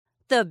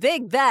the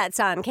Big Bets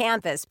on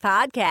Campus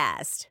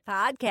podcast.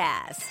 All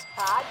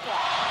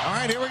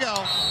right, here we go.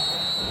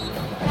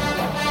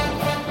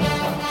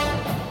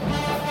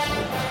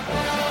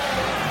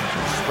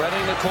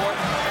 Spreading the court.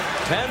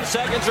 10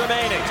 seconds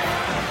remaining.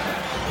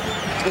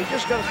 They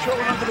just got to throw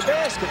it under the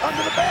basket.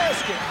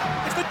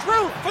 It's the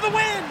truth for the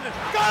win.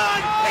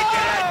 Gone. He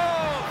did it.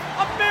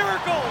 A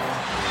miracle.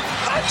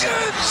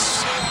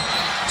 Hutchins!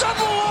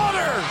 Double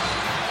order!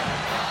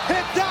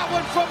 Hit that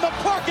one from the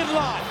parking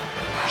lot.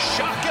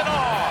 Shock and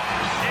awe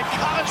in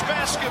college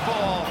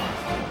basketball.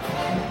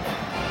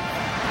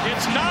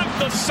 It's not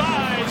the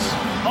size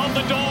of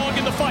the dog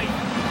in the fight.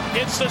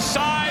 It's the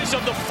size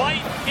of the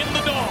fight in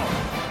the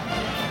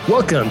dog.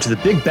 Welcome to the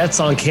Big Bets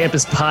on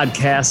Campus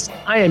podcast.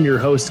 I am your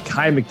host,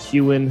 Kai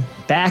McEwen,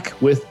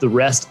 back with the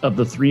rest of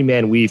the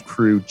three-man weave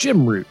crew,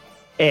 Jim Root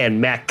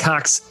and Matt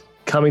Cox,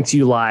 coming to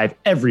you live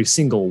every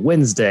single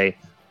Wednesday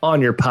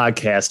on your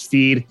podcast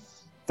feed.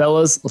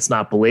 Fellas, let's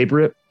not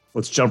belabor it.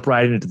 Let's jump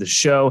right into the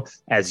show.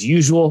 As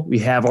usual, we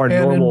have our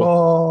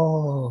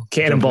normal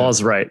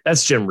Cannonball's right.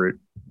 That's Jim Root.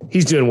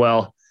 He's doing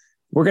well.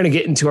 We're going to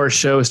get into our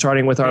show,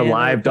 starting with our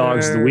live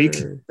dogs of the week.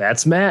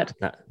 That's Matt.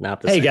 Not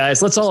the hey, same.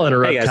 guys, let's all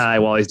interrupt Kai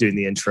while he's doing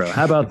the intro.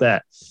 How about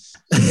that?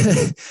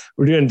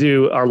 We're going to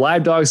do our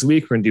live dogs of the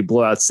week. We're going to do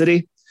Blowout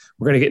City.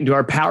 We're going to get into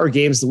our power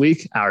games of the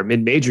week, our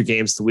mid-major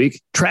games of the week,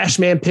 Trash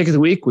Man pick of the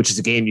week, which is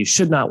a game you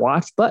should not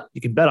watch, but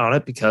you can bet on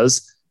it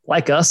because,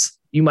 like us,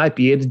 you might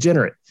be a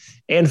degenerate.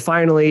 And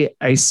finally,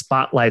 a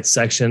spotlight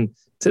section.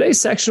 Today's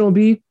section will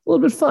be a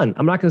little bit fun.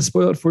 I'm not going to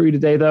spoil it for you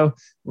today, though.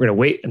 We're going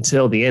to wait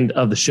until the end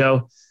of the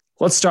show.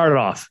 Let's start it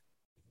off.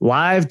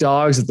 Live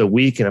dogs of the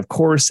week. And of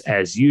course,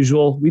 as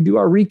usual, we do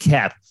our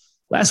recap.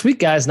 Last week,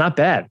 guys, not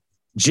bad.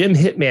 Jim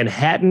hit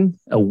Manhattan,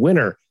 a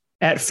winner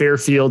at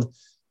Fairfield.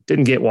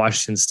 Didn't get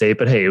Washington State,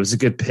 but hey, it was a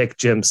good pick,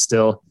 Jim,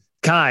 still.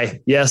 Kai,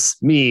 yes,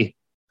 me,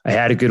 I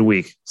had a good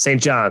week. St.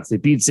 John's, they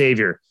beat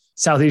Xavier.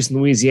 Southeastern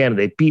Louisiana,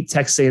 they beat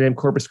Texas A&M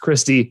Corpus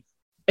Christi.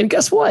 And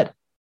guess what?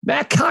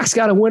 Matt Cox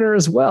got a winner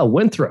as well.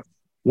 Winthrop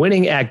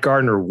winning at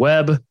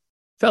Gardner-Webb.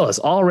 Fellas,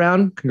 all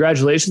around,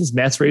 congratulations.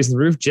 Matt's raising the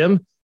roof.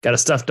 Jim, got a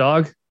stuffed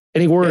dog.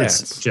 Any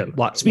words, Jim?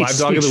 Live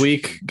dog of the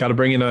week. Got to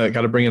bring in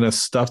a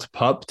stuffed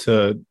pup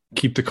to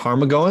keep the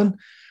karma going.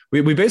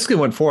 We basically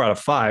went 4 out of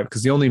 5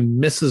 because the only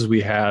misses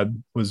we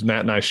had was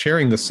Matt and I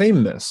sharing the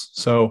same miss.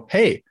 So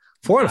hey,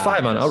 4 out of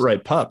 5 on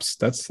outright pups.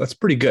 That's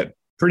pretty good.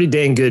 Pretty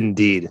dang good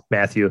indeed,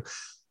 Matthew.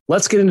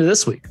 Let's get into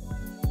this week.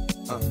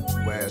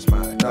 Where's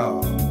my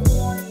dog?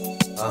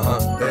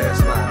 There's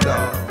my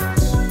dog.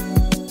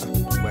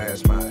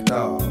 Where's my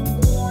dog?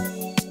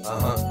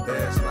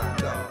 There's my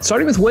dog.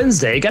 Starting with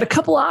Wednesday, got a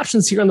couple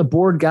options here on the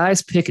board,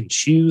 guys. Pick and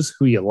choose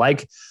who you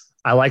like.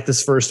 I like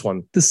this first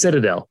one, the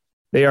Citadel.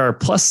 They are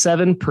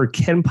 +7 per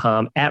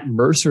KenPom at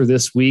Mercer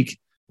this week.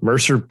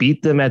 Mercer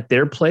beat them at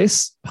their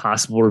place.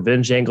 Possible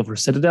revenge angle for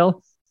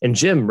Citadel. And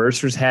Jim,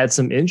 Mercer's had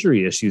some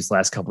injury issues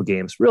last couple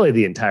games, really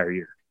the entire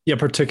year. Yeah,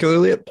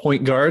 particularly at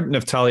point guard.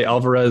 Neftali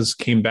Alvarez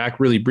came back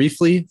really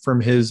briefly from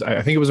his,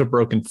 I think it was a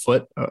broken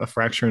foot, a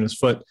fracture in his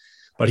foot,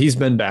 but he's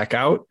been back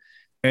out.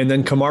 And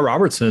then Kamar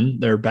Robertson,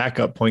 their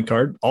backup point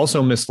guard,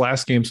 also missed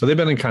last game. So they've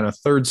been in kind of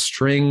third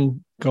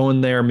string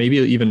going there, maybe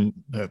even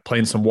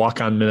playing some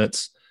walk-on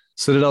minutes.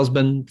 Citadel's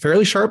been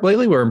fairly sharp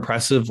lately. We're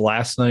impressive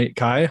last night,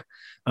 Kai,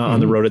 on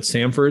the road at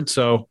Samford.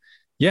 So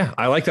yeah,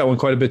 I like that one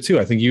quite a bit too.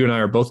 I think you and I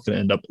are both going to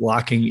end up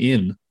locking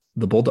in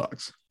the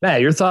Bulldogs.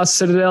 Matt, your thoughts,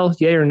 Citadel,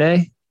 yay or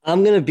nay?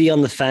 I'm going to be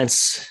on the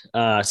fence /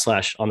 on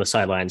the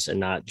sidelines and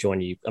not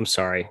join you. I'm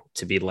sorry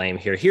to be lame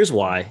here. Here's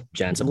why,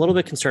 gents. I'm a little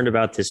bit concerned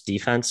about this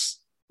defense.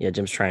 Yeah,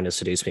 Jim's trying to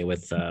seduce me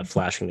with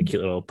flashing the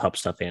cute little pup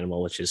stuffed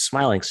animal, which is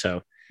smiling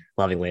so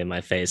lovingly in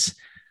my face.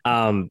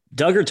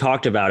 Duggar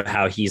talked about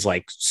how he's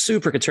like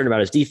super concerned about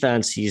his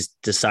defense. He's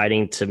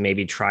deciding to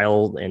maybe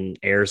trial and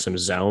air some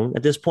zone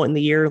at this point in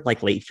the year,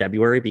 like late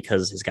February,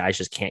 because his guys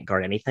just can't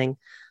guard anything.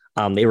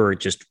 They were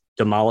just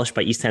demolished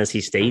by East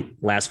Tennessee State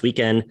last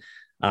weekend.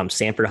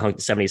 Samford hung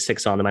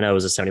 76 on them. I know it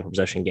was a 74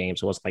 possession game,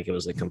 so it wasn't like it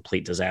was a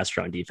complete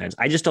disaster on defense.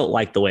 I just don't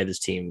like the way this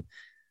team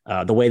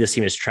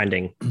is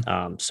trending.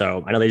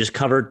 So I know they just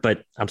covered,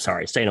 but I'm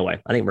sorry, staying away.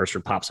 I think Mercer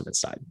pops them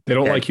inside. They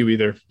don't like you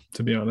either,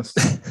 to be honest.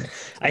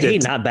 I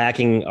hate not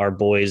backing our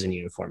boys in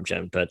uniform,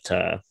 Jim, but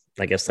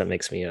I guess that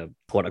makes me a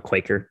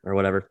Quaker or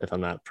whatever. If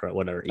I'm not pro,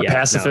 whatever. A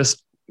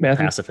pacifist.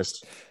 Matthew?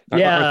 Pacifist. Are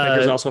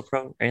Quakers also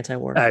pro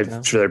anti-war?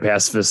 I'm sure they're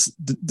pacifists.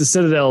 The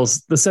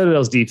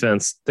Citadel's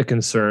defense, the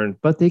concern,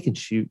 but they can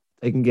shoot.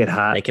 They can get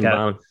hot. They can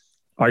bound.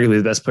 Arguably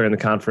the best player in the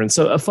conference.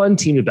 So a fun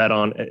team to bet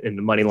on in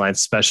the money line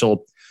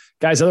special.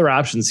 Guys, other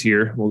options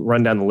here. We'll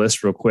run down the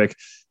list real quick.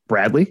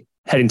 Bradley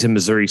heading to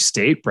Missouri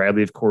State.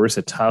 Bradley, of course,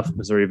 a tough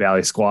Missouri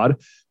Valley squad.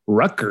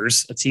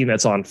 Rutgers, a team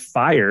that's on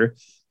fire,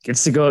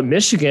 gets to go at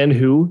Michigan,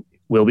 who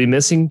will be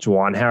missing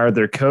Juwan Howard,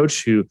 their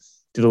coach, who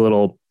did a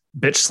little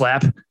bitch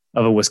slap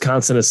of a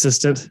Wisconsin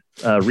assistant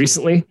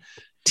recently.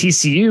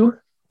 TCU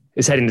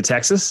is heading to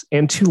Texas,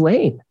 and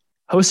Tulane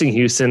hosting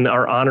Houston,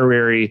 our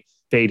honorary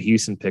Fade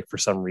Houston pick for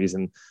some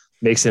reason.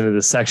 makes it into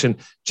this section.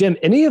 Jim,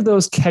 any of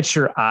those catch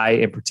your eye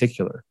in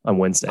particular on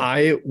Wednesday?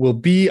 I will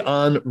be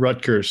on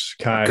Rutgers,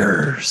 Kai.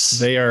 Rutgers.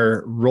 They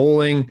are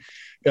rolling.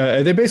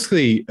 They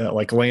basically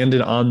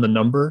landed on the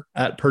number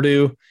at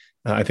Purdue.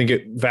 I think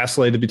it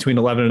vacillated between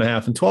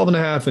 11.5 and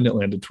 12.5, and it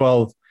landed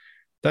 12.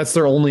 That's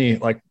their only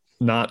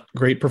not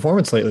great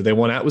performance lately. They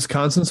won at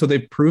Wisconsin, so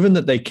they've proven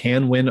that they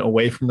can win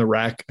away from the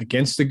rack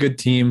against a good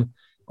team,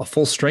 a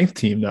full strength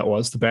team. That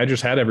was the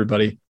Badgers had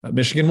everybody.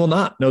 Michigan will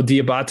not. No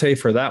Diabate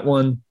for that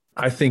one.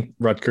 I think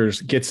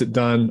Rutgers gets it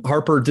done.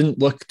 Harper didn't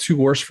look too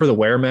worse for the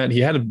wear, Matt. He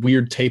had a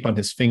weird tape on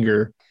his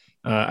finger.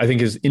 I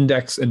think his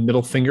index and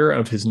middle finger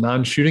of his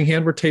non-shooting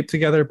hand were taped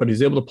together, but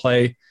he's able to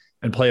play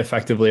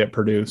effectively at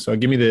Purdue. So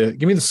give me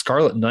the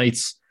Scarlet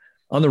Knights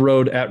on the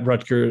road at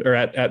Rutgers or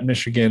at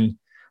Michigan.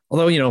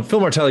 Although, Phil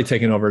Martelli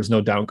taking over is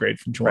no downgrade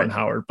from Juwan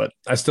Howard, but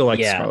I still like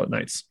the Scarlet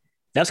Knights.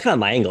 That's kind of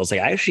my angle. It's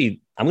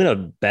I'm going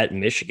to bet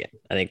Michigan.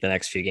 I think the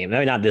next few games,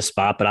 maybe not this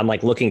spot, but I'm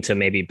looking to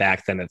maybe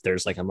back them if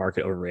there's a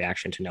market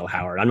overreaction to no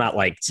Howard. I'm not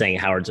saying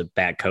Howard's a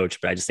bad coach,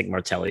 but I just think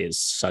Martelli is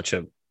such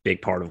a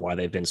big part of why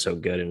they've been so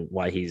good and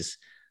why he's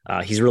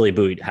really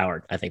buoyed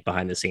Howard, I think,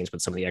 behind the scenes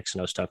with some of the X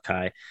and O stuff,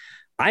 Kai.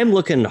 I'm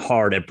looking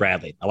hard at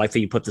Bradley. I like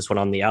that you put this one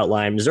on the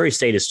outline. Missouri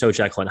State is so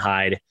Jekyll and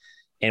Hyde.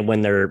 And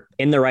when they're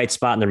in the right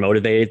spot and they're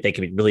motivated, they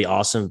can be really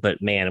awesome.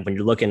 But man, when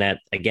you're looking at,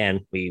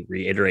 again, we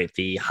reiterate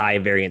the high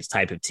variance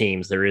type of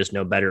teams, there is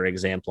no better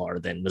exemplar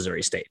than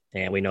Missouri State.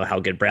 And we know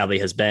how good Bradley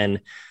has been.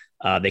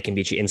 They can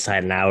beat you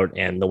inside and out.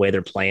 And the way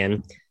they're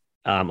playing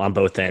on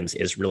both ends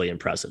is really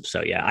impressive.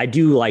 So yeah, I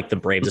do like the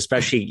Braves,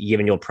 especially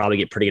given you'll probably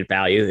get pretty good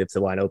value if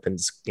the line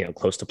opens,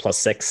 close to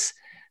 +6.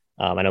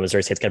 I know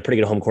Missouri State's got a pretty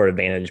good home court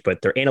advantage,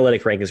 but their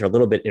analytic rankings are a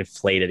little bit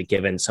inflated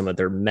given some of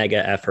their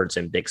mega efforts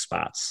in big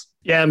spots.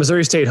 Yeah,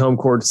 Missouri State home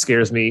court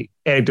scares me.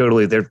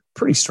 Anecdotally, they're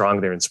pretty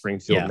strong there in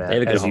Springfield. Yeah, they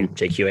have a good home.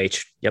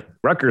 JQH. Yep.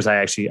 Rutgers,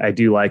 I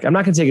do like. I'm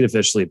not going to take it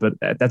officially, but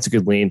that's a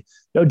good lean.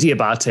 No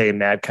Diabate,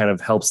 and that kind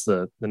of helps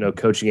the no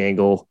coaching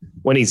angle.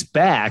 When he's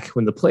back,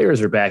 when the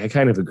players are back, I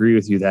kind of agree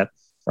with you that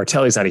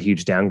Martelli's not a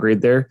huge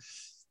downgrade there.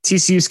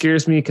 TCU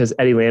scares me because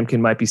Eddie Lampkin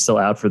might be still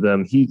out for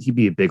them. He'd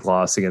be a big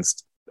loss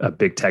against a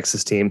big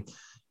Texas team.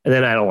 And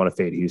then I don't want to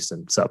fade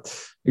Houston. So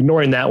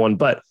ignoring that one,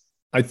 but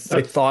I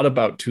thought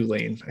about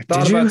Tulane.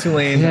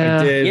 Tulane. Yeah.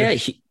 I did. Yeah.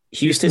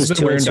 Houston's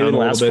 2-2 in the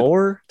last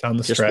 4 down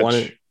the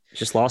stretch.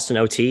 Just lost an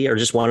OT or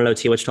just won an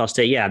OT, Wichita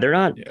State. Yeah. They're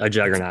not a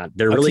juggernaut.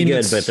 They're really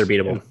good, but they're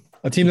beatable. Yeah.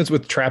 A team that's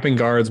with trapping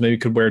guards maybe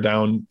could wear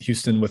down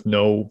Houston with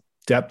no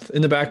depth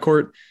in the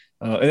backcourt.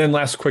 And then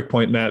last quick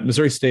point, Matt,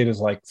 Missouri State is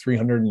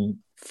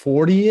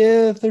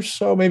 340th or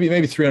so, maybe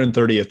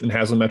 330th in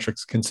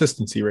Haslametrics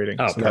consistency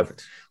rating. Oh, so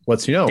perfect.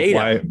 Lets you know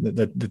why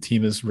the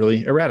team is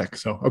really erratic.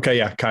 So, okay,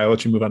 yeah, Kyle, I'll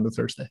let you move on to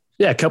Thursday.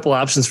 Yeah, a couple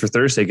options for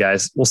Thursday,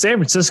 guys. Well, San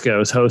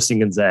Francisco is hosting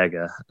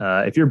Gonzaga.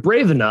 If you're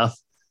brave enough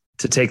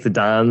to take the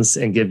Dons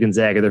and give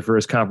Gonzaga their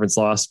first conference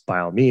loss, by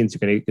all means, you're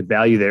going to get good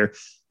value there.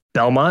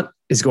 Belmont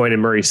is going to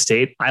Murray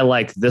State. I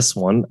like this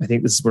one. I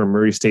think this is where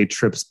Murray State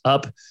trips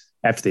up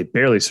after they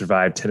barely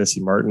survived Tennessee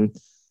Martin.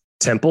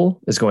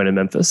 Temple is going to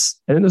Memphis.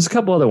 And then there's a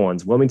couple other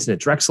ones. Wilmington at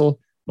Drexel,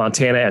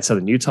 Montana at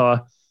Southern Utah.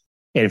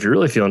 And if you're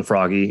really feeling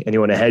froggy and you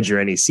want to hedge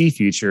your NEC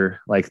future,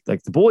 like the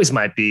boys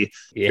might be,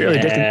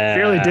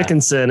 Fairleigh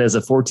Dickinson is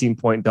a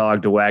 14-point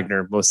dog to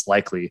Wagner, most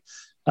likely.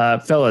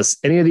 Fellas,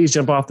 any of these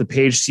jump off the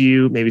page to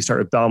you? Maybe start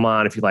with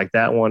Belmont if you like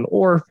that one,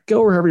 or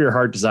go wherever your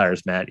heart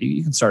desires, Matt.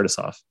 You can start us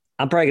off.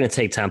 I'm probably going to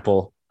take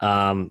Temple.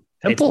 Temple?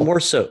 It's more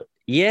so.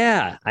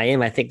 Yeah, I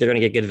am. I think they're going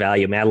to get good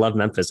value. Man, I love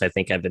Memphis. I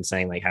think I've been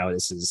saying how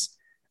this is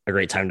a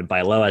great time to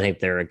buy low. I think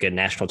they're a good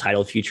national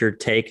title future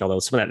take, although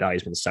some of that value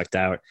has been sucked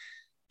out.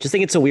 Just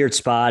think it's a weird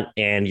spot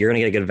and you're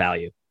going to get a good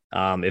value.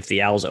 If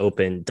the Owls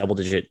open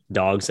double-digit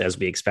dogs as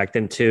we expect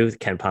them to,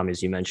 Ken Pom,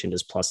 as you mentioned,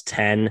 is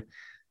 +10.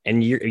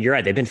 And you're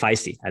right. They've been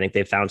feisty. I think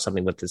they've found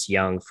something with this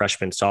young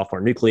freshman, sophomore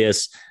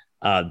nucleus.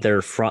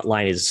 Their front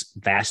line is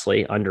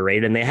vastly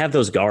underrated, and they have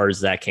those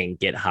guards that can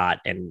get hot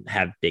and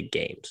have big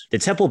games. The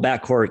Temple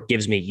backcourt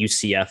gives me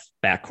UCF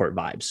backcourt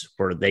vibes,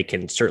 where they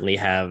can certainly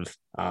have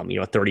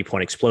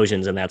 30-point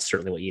explosions, and that's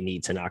certainly what you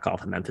need to knock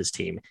off a Memphis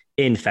team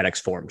in FedEx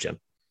Forum, Jim.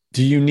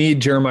 Do you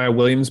need Jeremiah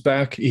Williams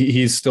back?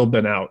 He's still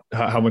been out.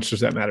 How much does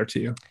that matter to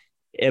you?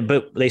 Yeah,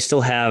 but they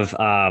still have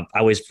I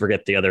always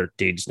forget the other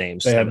dudes'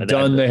 names. They have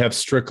Dunn, they have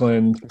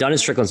Strickland. Dunn and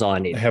Strickland's all I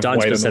need. Dunn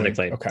White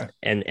specifically. Okay.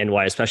 And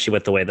White, especially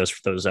with the way those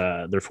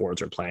their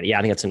forwards are playing. Yeah,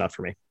 I think that's enough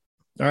for me.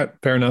 All right,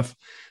 fair enough.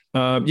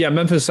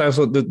 Memphis,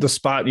 also the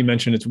spot you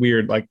mentioned, it's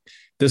weird.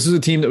 This is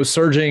a team that was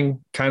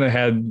surging, kind of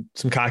had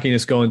some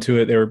cockiness going to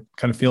it. They were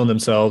kind of feeling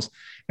themselves.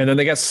 And then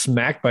they got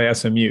smacked by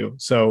SMU.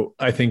 So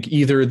I think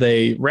either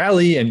they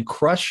rally and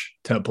crush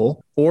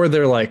Temple, or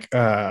they're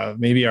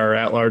maybe our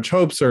at-large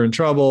hopes are in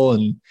trouble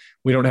and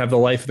we don't have the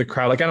life of the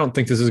crowd. I don't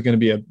think this is going to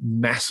be a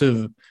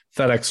massive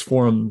FedEx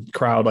Forum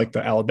crowd like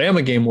the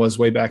Alabama game was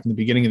way back in the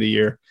beginning of the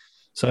year.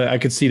 So I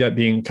could see that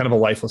being kind of a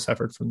lifeless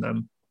effort from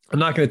them. I'm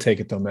not going to take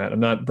it though, Matt.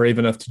 I'm not brave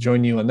enough to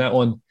join you on that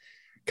one.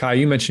 Kai,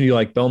 you mentioned you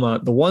like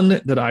Belmont. The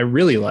one that I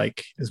really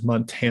like is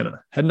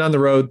Montana, heading on the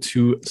road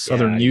to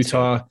Southern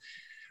Utah.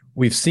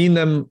 We've seen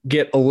them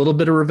get a little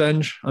bit of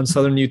revenge on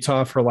Southern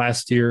Utah for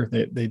last year.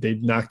 They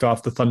knocked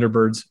off the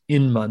Thunderbirds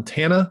in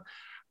Montana.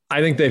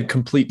 I think they'd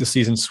complete the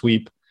season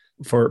sweep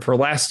for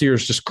last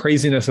year's just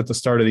craziness at the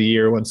start of the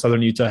year when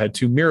Southern Utah had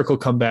 2 miracle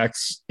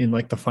comebacks in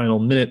like the final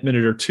minute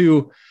or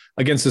two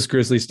against this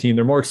Grizzlies team.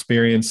 They're more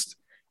experienced.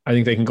 I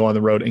think they can go on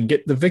the road and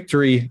get the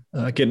victory,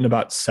 getting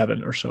about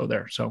 7 or so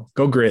there. So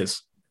go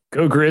Grizz.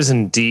 Go Grizz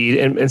indeed.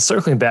 And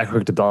circling back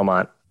quick to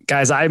Belmont,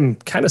 guys, I'm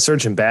kind of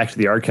searching back to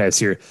the archives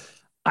here.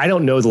 I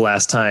don't know the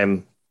last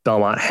time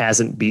Belmont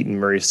hasn't beaten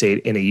Murray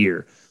State in a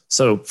year.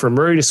 So for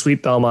Murray to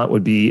sweep Belmont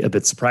would be a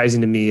bit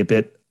surprising to me, a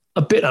bit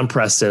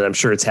unprecedented. I'm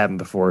sure it's happened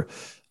before.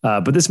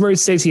 But this Murray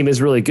State team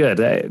is really good.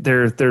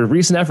 Their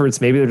recent efforts,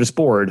 maybe they're just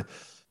bored,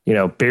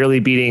 barely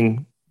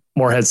beating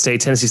Morehead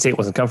State. Tennessee State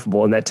wasn't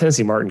comfortable, and that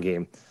Tennessee Martin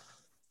game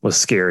was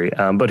scary.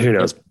 But who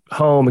knows?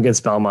 Home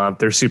against Belmont,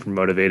 they're super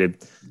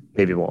motivated.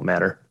 Maybe it won't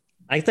matter.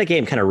 I think that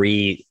game kind of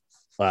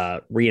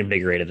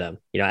reinvigorated them.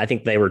 I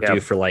think they were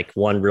due for like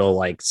one real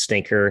like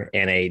stinker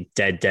and a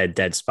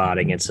dead spot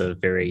against a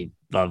very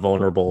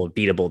vulnerable,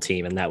 beatable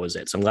team, and that was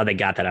it. So I'm glad they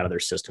got that out of their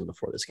system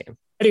before this game.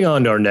 Heading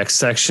on to our next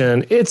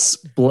section, it's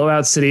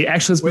Blowout City.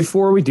 Actually,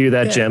 before we do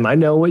that, Jim, I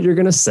know what you're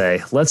going to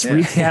say. Let's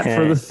recap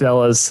for the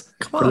fellas,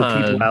 for the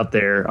people out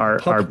there,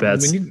 our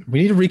bets.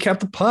 We need to recap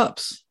the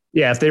pups.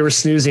 Yeah, if they were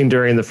snoozing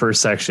during the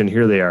first section,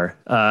 here they are.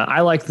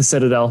 I like the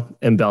Citadel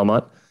in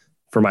Belmont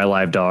for my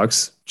live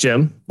dogs.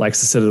 Jim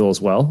likes the Citadel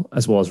as well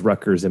as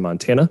Rutgers in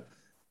Montana.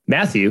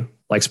 Matthew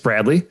likes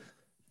Bradley.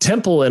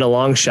 Temple in a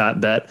long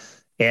shot bet,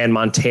 and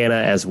Montana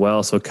as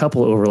well. So a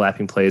couple of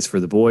overlapping plays for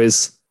the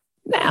boys.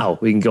 Now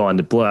we can go on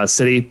to Blowout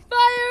City.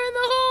 Fire in the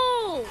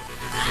hole!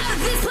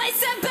 This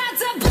place about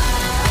to blow!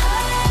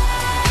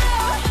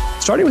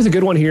 Starting with a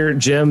good one here,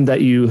 Jim,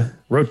 that you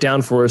wrote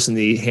down for us in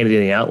the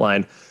handy-dandy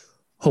outline.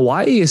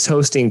 Hawaii is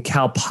hosting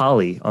Cal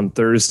Poly on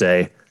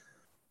Thursday.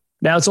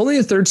 Now, it's only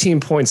a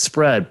 13-point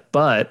spread,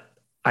 but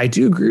I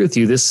do agree with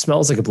you. This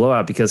smells like a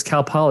blowout because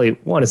Cal Poly,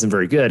 1, isn't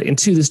very good, and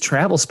 2, this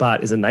travel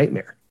spot is a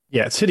nightmare.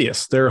 Yeah, it's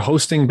hideous. They're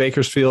hosting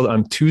Bakersfield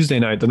on Tuesday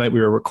night, the night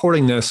we were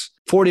recording this.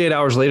 48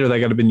 hours later,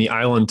 they got to be in the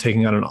island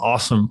taking on an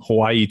awesome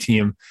Hawaii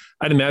team.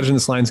 I'd imagine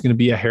this line's going to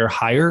be a hair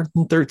higher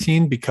than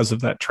 13 because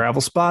of that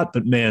travel spot.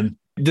 But man,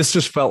 this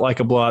just felt like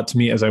a blowout to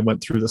me as I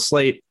went through the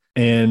slate.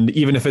 And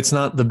even if it's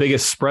not the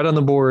biggest spread on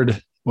the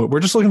board,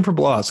 we're just looking for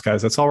blowouts,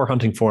 guys. That's all we're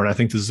hunting for. And I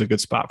think this is a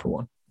good spot for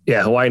one.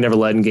 Yeah, Hawaii never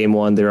led in game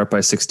 1. They were up by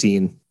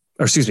 16.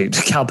 Or excuse me,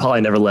 Cal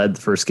Poly never led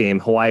the first game.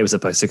 Hawaii was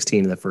up by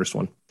 16 in the first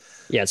one.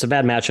 Yeah, it's a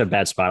bad matchup,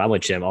 bad spot. I'm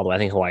with Jim, although I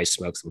think Hawaii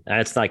smokes them. And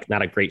it's like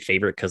not a great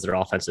favorite because their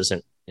offense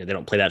isn't, they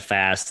don't play that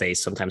fast. They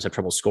sometimes have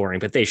trouble scoring,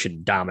 but they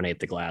should dominate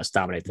the glass,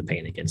 dominate the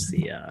paint against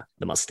the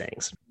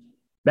Mustangs.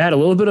 Matt, a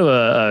little bit of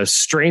a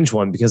strange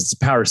one because it's a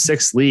Power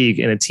 6 league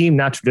and a team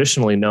not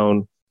traditionally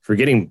known for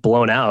getting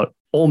blown out.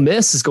 Ole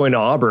Miss is going to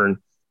Auburn.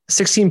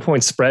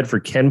 16-point spread for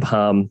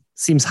KenPom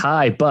seems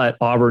high, but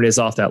Auburn is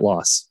off that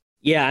loss.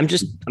 Yeah,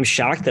 I'm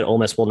shocked that Ole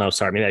Miss,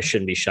 maybe I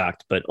shouldn't be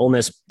shocked, but Ole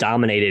Miss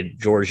dominated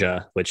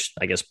Georgia, which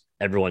I guess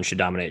everyone should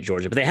dominate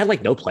Georgia, but they had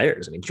like no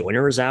players. I mean,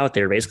 Joyner was out.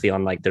 They were basically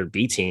on like their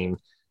B team,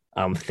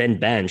 thin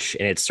bench.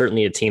 And it's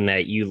certainly a team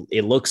that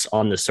it looks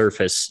on the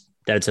surface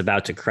that it's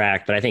about to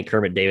crack. But I think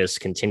Kermit Davis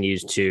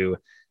continues to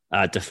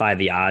defy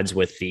the odds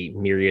with the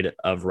myriad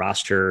of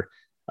roster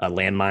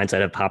landmines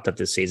that have popped up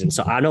this season.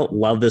 So I don't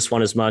love this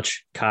one as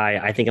much, Kai.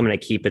 I think I'm going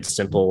to keep it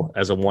simple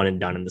as a one and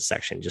done in the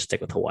section. Just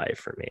stick with Hawaii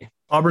for me.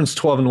 Auburn's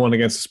 12-1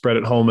 against the spread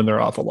at home, and they're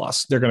off a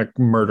loss. They're going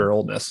to murder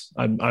Ole Miss.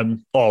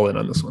 I'm all in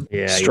on this one.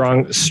 Yeah,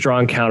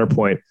 strong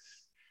counterpoint.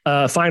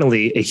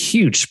 Finally, a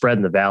huge spread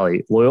in the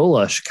Valley.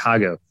 Loyola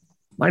Chicago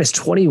minus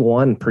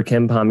 21 per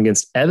KenPom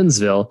against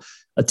Evansville,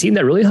 a team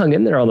that really hung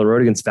in there on the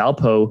road against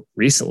Valpo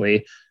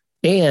recently,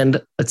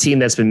 and a team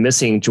that's been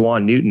missing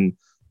Juwan Newton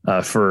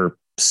for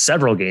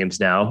several games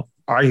now,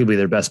 arguably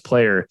their best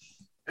player.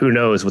 Who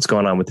knows what's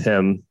going on with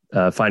him?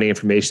 Finding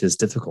information is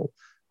difficult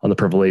on the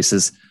Purple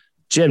Aces.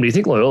 Jim, do you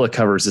think Loyola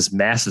covers this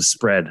massive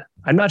spread?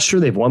 I'm not sure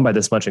they've won by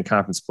this much in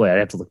conference play. I'd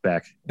have to look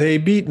back. They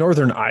beat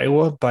Northern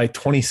Iowa by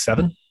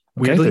 27.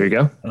 Okay, there you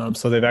go.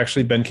 So they've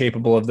actually been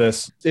capable of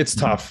this. It's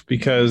tough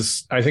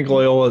because I think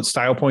Loyola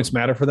style points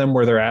matter for them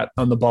where they're at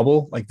on the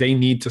bubble. Like they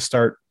need to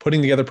start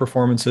putting together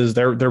performances.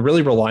 They're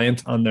really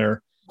reliant on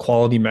their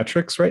quality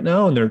metrics right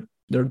now, and they're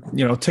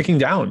ticking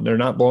down. They're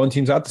not blowing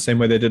teams out the same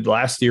way they did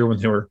last year when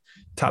they were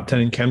top 10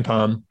 in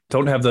KenPom.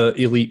 Don't have the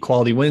elite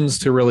quality wins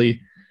to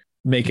really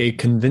make a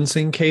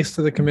convincing case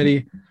to the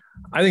committee.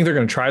 I think they're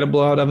going to try to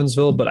blow out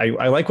Evansville, but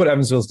I like what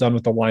Evansville's done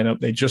with the lineup.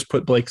 They just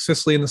put Blake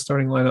Sisley in the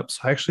starting lineup.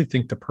 So I actually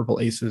think the Purple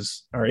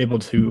Aces are able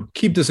to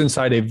keep this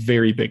inside a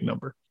very big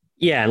number.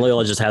 Yeah, and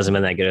Loyola just hasn't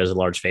been that good as a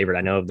large favorite.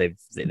 I know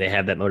they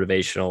have that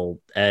motivational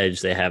edge.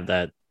 They have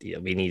that,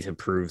 we need to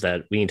prove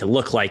that we need to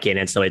look like an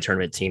NCAA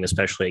tournament team,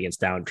 especially against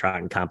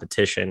downtrodden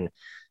competition.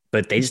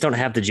 but they just don't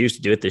have the juice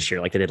to do it this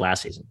year like they did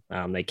last season.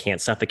 They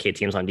can't suffocate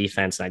teams on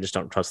defense, and I just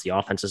don't trust the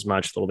offense as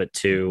much. A little bit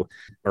too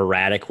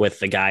erratic with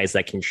the guys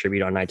that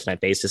contribute on a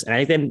night-to-night basis. And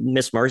I think they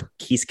miss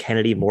Marquise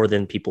Kennedy more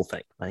than people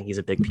think. I think he's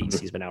a big piece.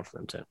 He's been out for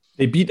them too.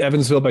 They beat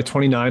Evansville by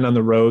 29 on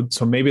the road,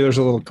 so maybe there's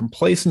a little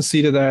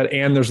complacency to that,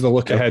 and there's the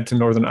look ahead to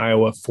Northern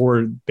Iowa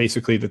for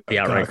basically the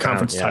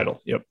conference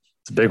title. Yep.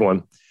 It's a big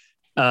one.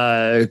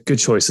 Good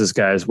choices,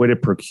 guys. Way to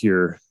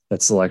procure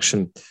that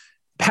selection.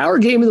 Power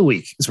game of the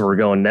week is where we're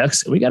going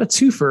next. We got a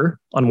twofer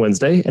on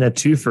Wednesday and a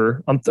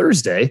twofer on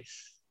Thursday.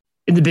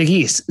 In the Big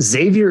East,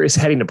 Xavier is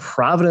heading to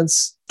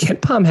Providence.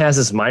 KenPom has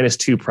this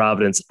 -2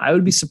 Providence. I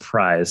would be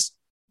surprised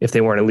if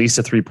they weren't at least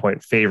a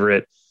 3-point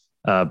favorite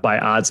by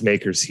odds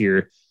makers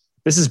here.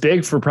 This is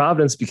big for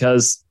Providence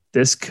because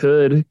this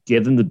could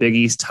give them the Big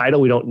East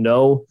title. We don't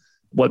know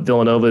what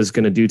Villanova is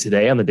going to do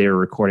today on the day we're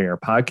recording our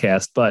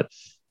podcast, but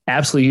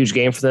absolutely huge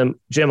game for them.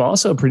 Jim,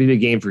 also a pretty big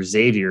game for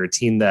Xavier, a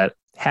team that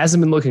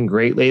hasn't been looking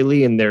great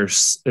lately, and they're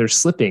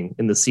slipping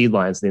in the seed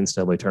lines in the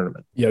NCAA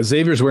tournament. Yeah,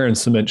 Xavier's wearing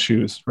cement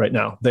shoes right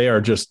now. They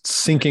are just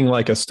sinking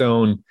like a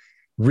stone.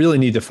 Really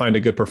need to find a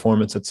good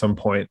performance at some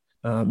point.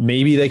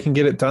 Maybe they can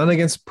get it done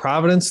against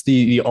Providence,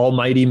 the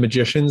almighty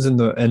magicians in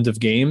the end of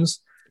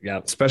games. Yeah,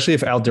 especially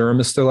if Al Durham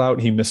is still out.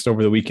 He missed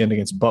over the weekend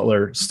against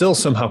Butler. Still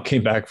somehow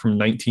came back from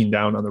 19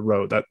 down on the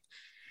road.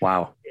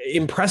 Wow.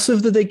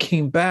 Impressive that they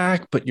came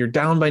back, but you're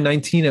down by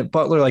 19 at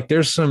Butler. Like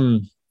there's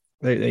some,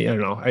 I don't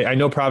know. I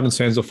know Providence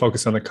fans will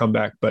focus on the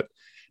comeback, but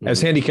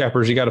as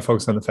handicappers, you got to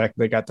focus on the fact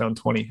that they got down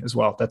 20 as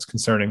well. That's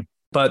concerning.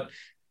 But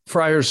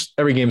Friars,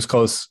 every game's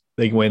close.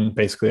 They win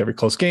basically every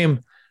close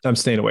game. I'm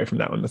staying away from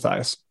that one,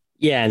 Matthias.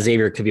 Yeah, and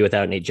Xavier could be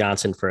without Nate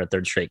Johnson for a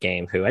third straight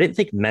game, who I didn't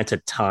think meant a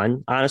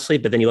ton, honestly.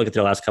 But then you look at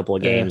their last couple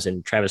of games,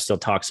 and Travis still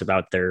talks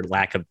about their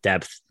lack of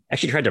depth.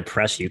 Actually tried to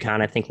press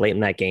UConn, I think, late in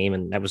that game,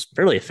 and that was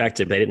fairly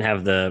effective. They didn't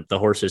have the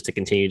horses to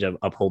continue to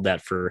uphold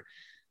that for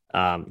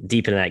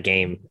deep in that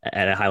game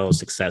at a high level of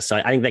success. So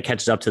I think that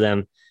catches up to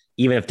them.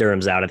 Even if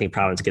Durham's out, I think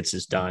Providence gets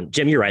this done.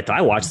 Jim, you're right, though.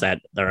 I watched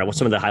that. Or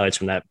some of the highlights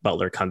from that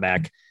Butler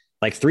comeback.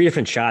 Like 3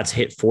 different shots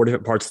hit 4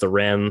 different parts of the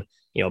rim.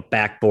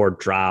 Backboard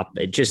drop.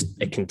 It just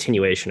a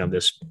continuation of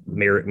this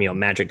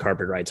magic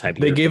carpet ride type.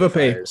 They gave up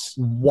a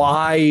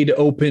wide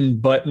open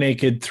butt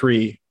naked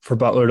 3 for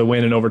Butler to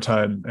win in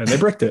overtime, and they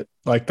bricked it.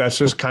 Like that's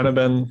just kind of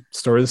been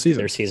story of the season.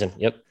 Their season.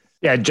 Yep.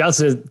 Yeah,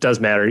 Johnson does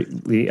matter.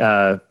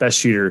 The best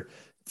shooter.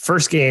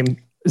 First game,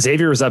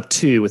 Xavier was up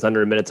 2 with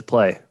under a minute to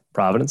play.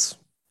 Providence,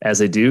 as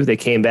they do, they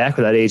came back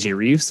without AJ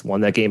Reeves,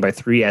 won that game by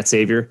 3 at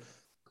Xavier.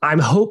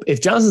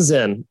 If Johnson's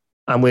in,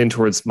 I'm leaning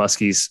towards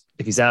Muskies.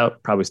 If he's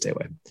out, probably stay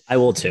away. I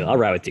will too. I'll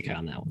ride with you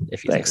on that one.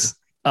 Thanks.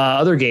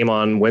 Other game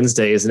on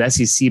Wednesday is an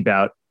SEC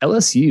bout.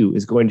 LSU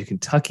is going to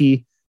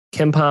Kentucky.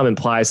 KenPom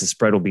implies the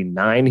spread will be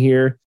 9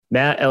 here.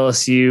 Matt,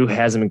 LSU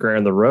hasn't been great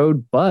on the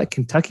road, but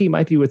Kentucky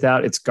might be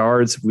without its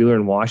guards, Wheeler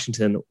and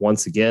Washington,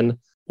 once again.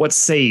 What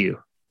say you?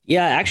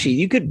 Yeah, actually,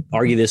 you could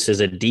argue this as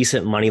a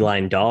decent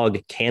moneyline dog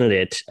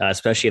candidate,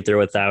 especially if they're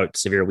without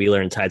Severe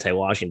Wheeler and Ty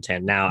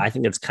Washington. Now, I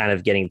think it's kind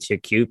of getting too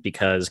cute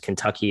because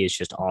Kentucky is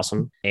just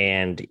awesome.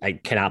 And I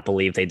cannot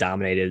believe they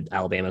dominated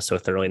Alabama so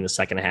thoroughly in the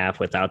second half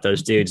without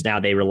those dudes. Now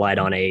they relied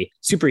on a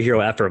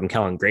superhero effort from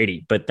Kellen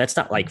Grady, but that's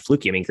not like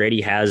fluky. I mean,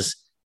 Grady has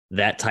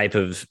that type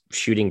of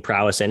shooting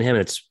prowess in him.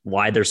 It's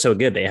why they're so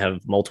good. They have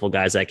multiple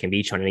guys that can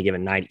beat you on any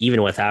given night,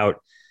 even without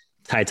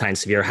Ty and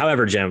Severe.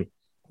 However, Jim,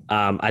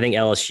 I think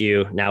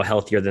LSU now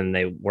healthier than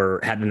they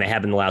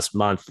have in the last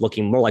month,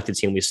 looking more like the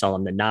team we saw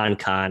in the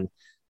non-con.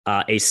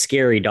 A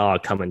scary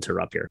dog coming to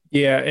Rupp here.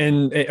 Yeah,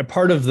 and a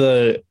part of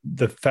the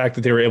fact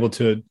that they were able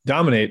to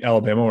dominate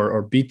Alabama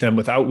or beat them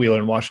without Wheeler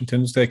and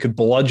Washington is they could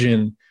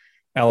bludgeon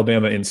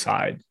Alabama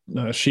inside.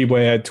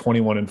 Sheboy had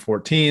 21 and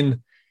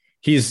 14.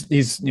 He's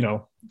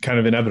kind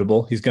of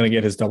inevitable. He's going to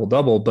get his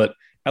double-double, but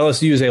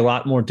LSU is a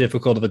lot more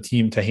difficult of a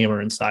team to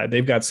hammer inside.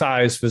 They've got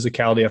size,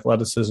 physicality,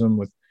 athleticism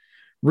with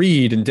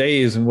Reed and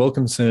Days and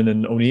Wilkinson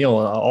and O'Neal,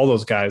 all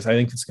those guys. I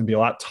think it's going to be a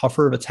lot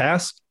tougher of a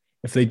task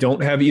if they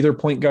don't have either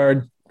point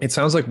guard. It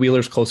sounds like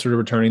Wheeler's closer to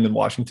returning than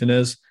Washington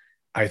is.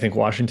 I think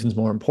Washington's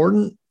more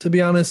important, to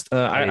be honest.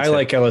 I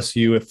like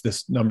LSU if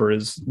this number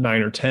is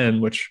 9 or 10,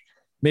 which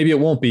maybe it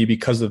won't be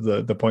because of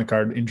the point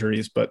guard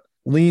injuries, but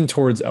lean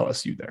towards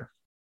LSU there.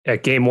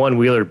 At game 1,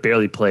 Wheeler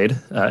barely played.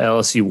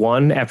 LSU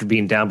won after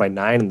being down by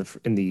 9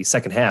 in the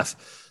second half.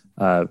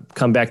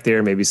 Come back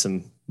there, maybe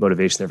some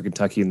motivation there for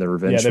Kentucky and the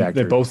revenge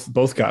factor. They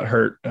both got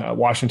hurt.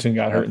 Washington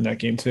got hurt in that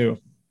game too.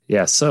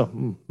 Yeah,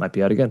 so might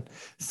be out again.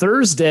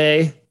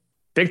 Thursday,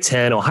 Big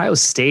Ten, Ohio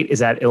State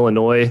is at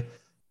Illinois.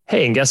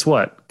 Hey, and guess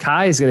what?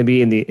 Kai is going to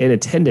be in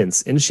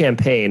attendance in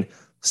Champaign,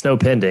 snow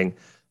pending,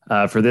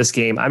 for this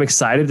game. I'm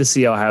excited to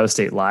see Ohio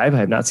State live. I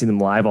have not seen them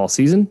live all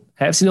season.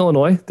 I have seen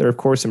Illinois. They're, of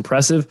course,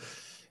 impressive.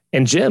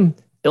 And Jim,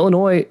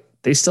 Illinois,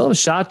 they still have a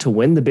shot to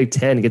win the Big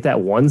Ten, get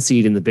that 1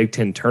 seed in the Big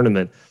Ten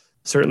tournament.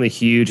 Certainly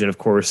huge. And, of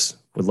course,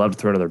 would love to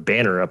throw another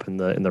banner up in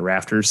the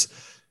rafters.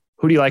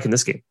 Who do you like in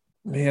this game?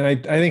 Man, I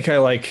think I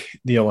like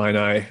the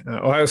Illini.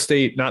 Ohio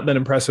State, not been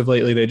impressive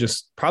lately. They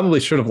just probably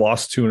should have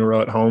lost 2 in a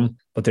row at home,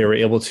 but they were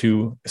able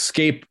to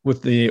escape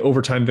with the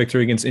overtime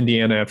victory against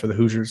Indiana after the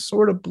Hoosiers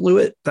sort of blew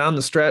it down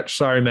the stretch.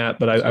 Sorry, Matt,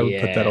 but I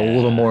would put that a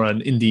little more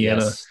on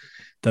Indiana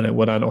than it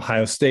would on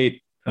Ohio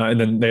State. And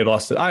then they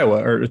lost to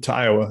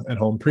Iowa at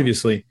home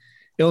previously.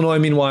 Illinois,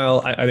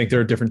 meanwhile, I think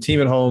they're a different team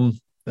at home.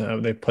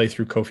 They play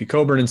through Kofi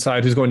Coburn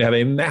inside, who's going to have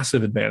a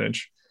massive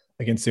advantage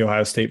against the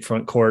Ohio State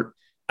front court.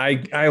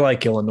 I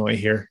like Illinois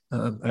here.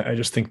 I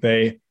just think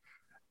they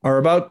are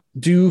about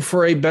due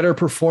for a better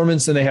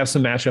performance, and they have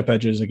some matchup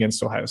edges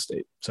against Ohio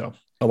State. So,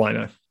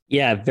 Illini.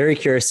 Yeah, very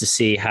curious to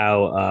see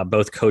how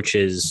both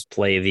coaches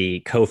play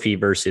the Kofi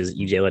versus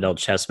EJ Liddell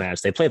chess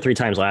match. They played 3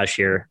 times last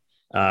year.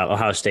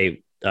 Ohio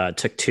State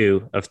took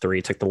 2 of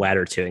 3, took the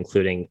latter 2,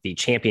 including the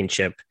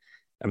championship.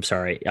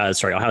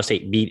 Ohio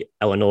State beat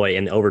Illinois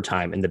in the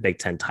overtime in the Big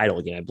Ten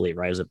title game, I believe,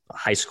 right? It was a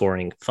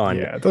high-scoring, fun.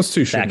 Yeah, those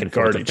two shouldn't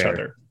guard each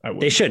other.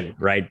 They shouldn't,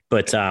 right?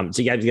 But so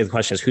you have to get the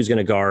question is who's going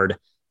to guard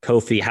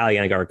Kofi, how are you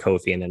going to guard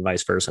Kofi, and then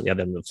vice versa on the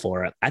other end of the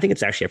floor. I think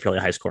it's actually a fairly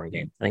high-scoring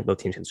game. I think both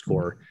teams can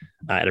score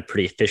at a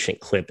pretty efficient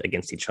clip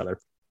against each other.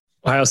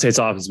 Ohio State's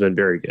offense has been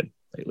very good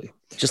lately.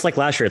 Just like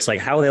last year, it's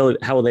like, how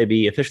will they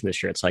be efficient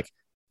this year? It's like,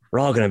 we're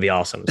all going to be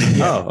awesome.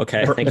 Oh,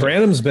 okay.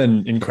 Branham's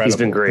been incredible. He's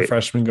been great. The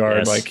freshman guard.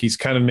 Yes. Like he's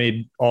kind of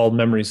made all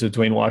memories of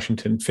Dwayne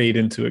Washington fade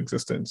into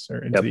existence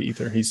or into the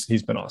ether.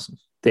 He's been awesome.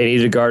 They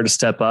needed a guard to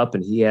step up,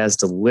 and he has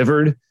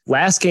delivered.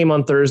 Last game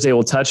on Thursday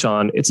we'll touch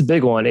on. It's a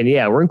big one. And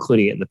yeah, we're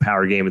including it in the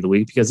power game of the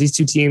week because these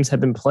two teams have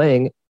been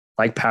playing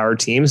like power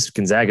teams.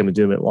 Gonzaga have been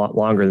doing it a lot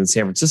longer than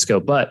San Francisco,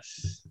 but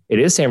it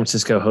is San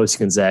Francisco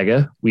hosting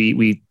Gonzaga.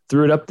 We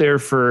threw it up there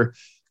for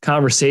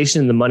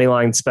conversation in the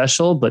Moneyline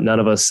special, but none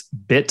of us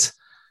bit.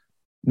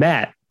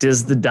 Matt,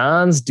 does the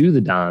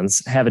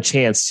Dons have a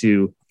chance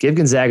to give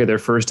Gonzaga their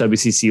first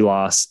WCC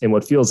loss in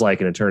what feels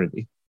like an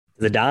eternity?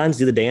 The Dons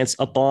do the dance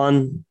up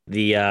on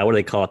the, what do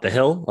they call it? The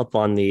hill up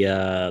on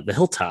the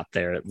hilltop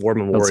there at War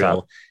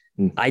Memorial.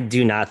 I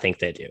do not think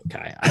they do,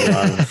 Kai. I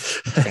love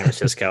San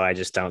Francisco. I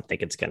just don't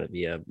think it's going to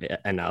be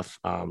enough.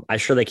 I'm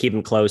sure they keep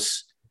them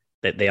close.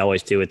 That they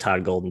always do with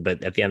Todd Golden,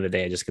 but at the end of the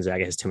day,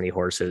 Gonzaga has too many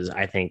horses.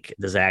 I think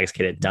the Zags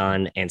get it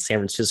done, and San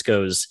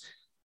Francisco's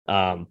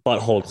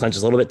butthole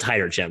clenches a little bit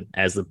tighter, Jim,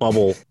 as the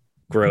bubble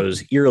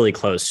grows eerily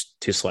close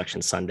to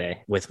Selection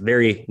Sunday with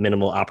very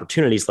minimal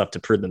opportunities left to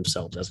prove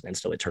themselves as an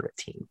NCAA tournament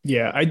team.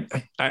 Yeah,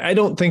 I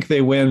don't think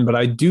they win, but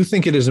I do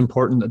think it is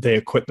important that they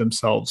acquit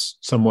themselves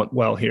somewhat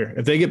well here.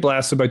 If they get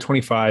blasted by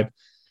 25,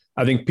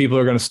 I think people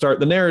are going to start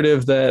the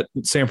narrative that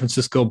San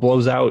Francisco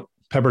blows out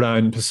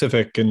Pepperdine,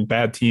 Pacific, and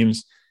bad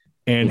teams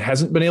and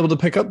hasn't been able to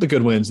pick up the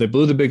good wins. They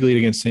blew the big lead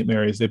against St.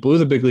 Mary's. They blew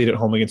the big lead at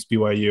home against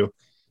BYU.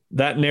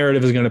 That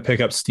narrative is going to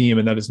pick up steam,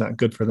 and that is not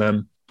good for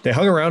them. They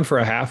hung around for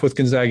a half with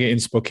Gonzaga in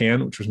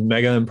Spokane, which was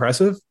mega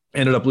impressive.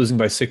 Ended up losing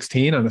by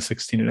 16 on a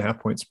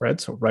 16.5-point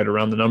spread, so right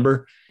around the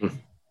number.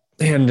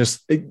 And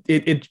just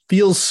it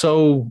feels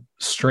so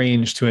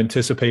strange to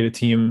anticipate a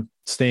team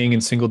staying in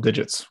single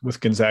digits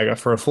with Gonzaga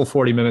for a full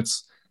 40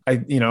 minutes.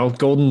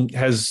 Golden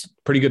has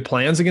pretty good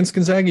plans against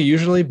Gonzaga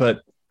usually,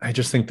 but I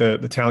just think the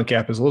talent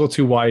gap is a little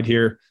too wide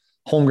here.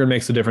 Holmgren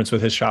makes the difference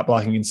with his shot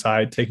blocking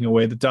inside, taking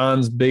away the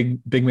Don's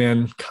big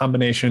man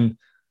combination.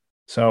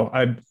 So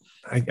I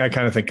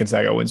kind of think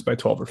Gonzaga wins by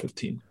 12 or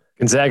 15.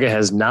 Gonzaga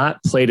has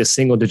not played a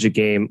single-digit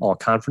game all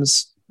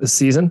conference this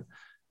season.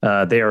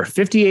 They are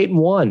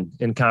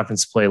 58-1 in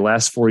conference play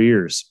last 4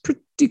 years.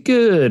 Pretty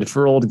good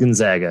for old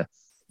Gonzaga.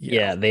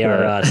 Yeah, they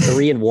are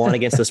 3-1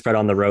 against the spread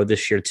on the road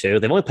this year too.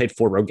 They've only played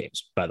 4 road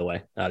games, by the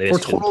way. 4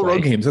 total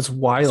road games. That's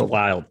wild.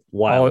 It's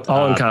wild.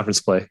 All in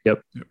conference play.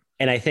 Yep.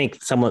 And I think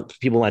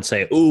people might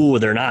say, "Ooh,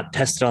 they're not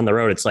tested on the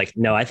road." It's like,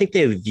 no, I think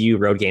they view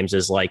road games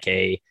as like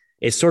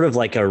it's sort of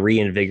like a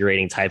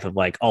reinvigorating type of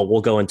like, oh, we'll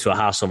go into a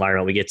hostile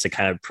environment. We get to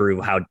kind of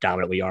prove how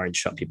dominant we are and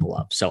shut people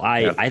up. So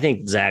I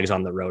think Zags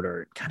on the road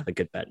are kind of a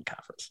good bet in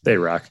conference. They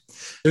rock.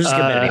 They're just a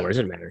good bet anywhere. It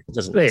doesn't matter. It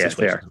doesn't.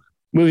 They are.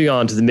 Moving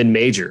on to the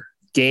mid-major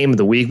game of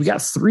the week. We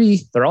got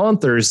 3. They're all on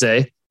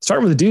Thursday.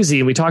 Starting with the doozy,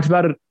 and we talked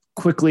about it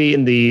quickly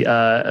in the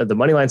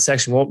Moneyline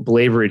section. Won't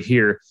belabor it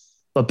here.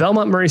 But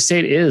Belmont Murray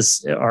State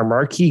is our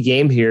marquee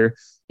game here.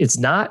 It's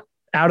not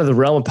out of the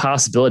realm of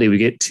possibility we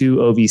get 2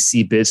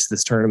 OVC bids to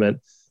this tournament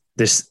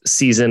this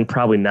season.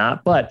 Probably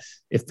not. But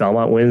if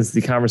Belmont wins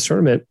the conference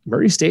tournament,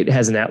 Murray State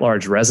has an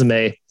at-large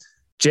resume.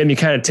 Jim, you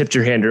kind of tipped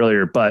your hand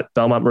earlier, but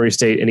Belmont Murray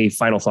State, any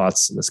final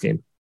thoughts in this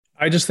game?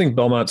 I just think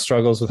Belmont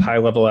struggles with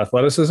high-level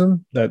athleticism.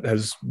 That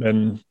has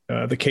been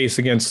the case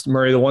against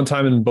Murray the one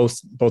time and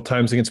both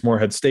times against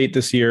Morehead State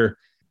this year.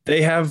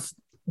 They have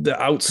the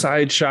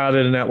outside shot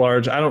at an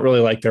at-large. I don't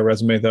really like their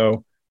resume,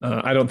 though.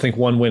 I don't think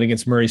one win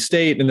against Murray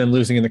State and then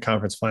losing in the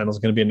conference final is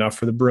going to be enough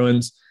for the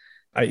Bruins.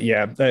 I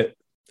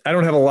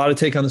don't have a lot of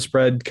take on the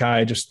spread,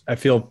 Kai. I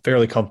feel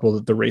fairly comfortable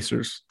that the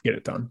Racers get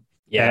it done.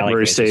 Yeah, I like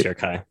Murray State here,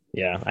 Kai.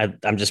 Yeah,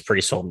 I'm just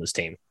pretty sold on this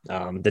team.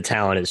 The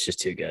talent is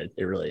just too good.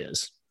 It really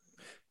is.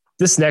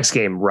 This next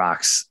game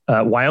rocks.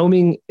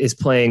 Wyoming is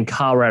playing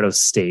Colorado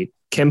State.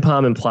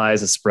 KenPom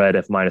implies a spread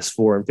of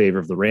 -4 in favor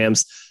of the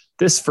Rams.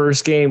 This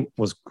first game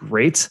was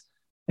great.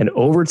 An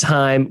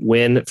overtime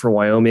win for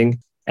Wyoming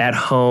at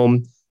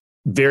home.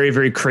 Very,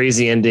 very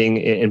crazy ending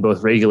in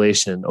both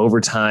regulation and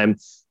overtime.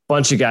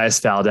 Bunch of guys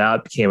fouled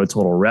out, became a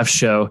total ref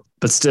show,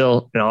 but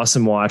still an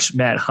awesome watch.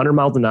 Matt, Hunter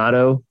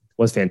Maldonado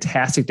was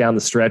fantastic down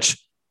the stretch,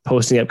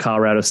 posting up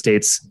Colorado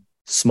State's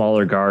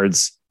smaller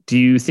guards. Do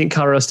you think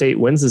Colorado State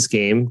wins this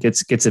game,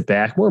 gets it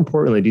back? More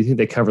importantly, do you think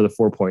they cover the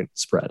 4-point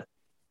spread?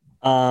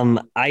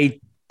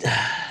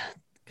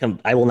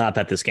 I will not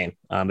bet this game.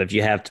 If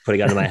you have to put a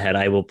gun to my head,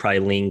 I will probably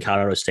lean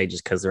Colorado State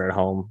just because they're at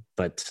home.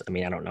 But I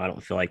mean, I don't know. I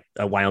don't feel like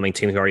a Wyoming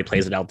team who already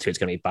plays at altitude is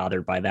going to be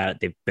bothered by that.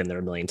 They've been there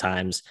a million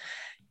times.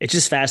 It's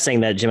just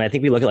fascinating that, Jim, I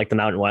think we look at like the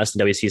Mountain West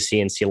and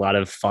WCC and see a lot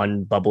of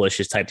fun,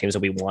 bubble-ish type teams that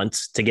we want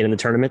to get in the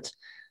tournament.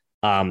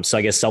 So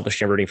I guess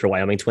selfishly, I'm rooting for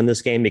Wyoming to win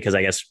this game because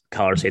I guess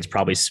Colorado State's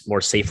probably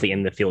more safely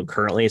in the field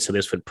currently. So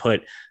this would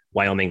put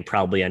Wyoming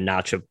probably a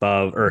notch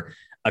above or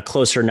a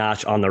closer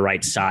notch on the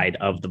right side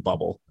of the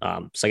bubble.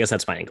 So I guess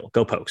that's my angle.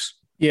 Go Pokes.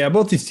 Yeah,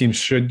 both these teams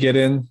should get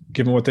in,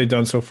 given what they've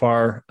done so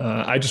far.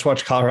 I just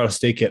watched Colorado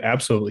State get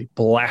absolutely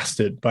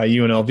blasted by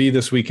UNLV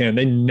this weekend.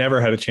 They never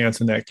had a chance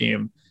in that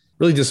game.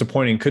 Really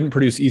disappointing. Couldn't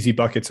produce easy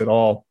buckets at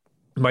all.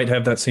 Might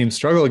have that same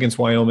struggle against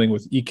Wyoming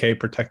with EK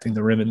protecting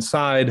the rim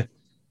inside.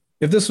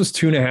 If this was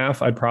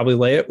 2.5, I'd probably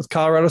lay it with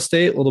Colorado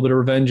State. A little bit of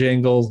revenge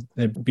angle.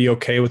 I'd be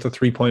okay with a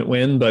 3-point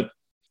win. But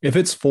if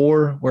it's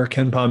 4, where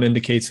KenPom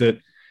indicates it,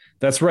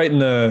 that's right in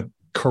the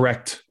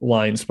correct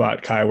line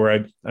spot, Kai,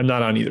 where I'm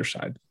not on either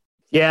side.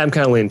 Yeah, I'm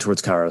kind of leaning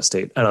towards Colorado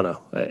State. I don't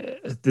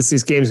know.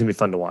 These games are going to be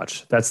fun to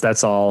watch.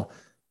 That's all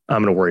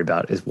I'm going to worry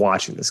about is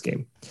watching this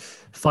game.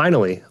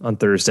 Finally, on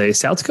Thursday,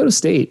 South Dakota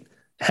State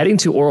heading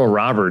to Oral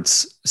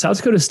Roberts. South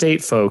Dakota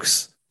State,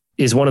 folks,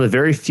 is one of the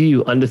very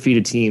few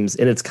undefeated teams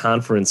in its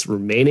conference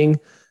remaining.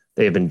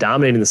 They have been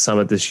dominating the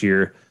Summit this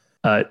year.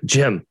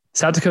 Jim,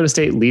 South Dakota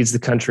State leads the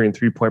country in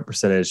 3-point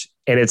percentage,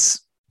 and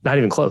it's not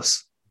even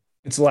close.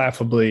 It's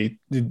laughably,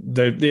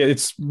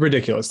 it's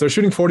ridiculous. They're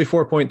shooting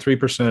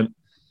 44.3%.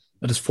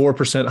 That is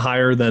 4%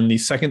 higher than the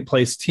second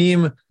place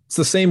team. It's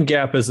the same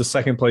gap as the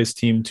second place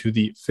team to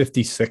the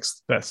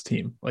 56th best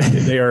team. Like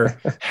they are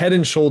head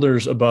and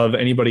shoulders above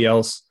anybody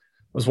else.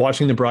 I was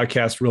watching the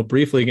broadcast real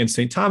briefly against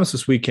St. Thomas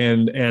this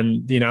weekend,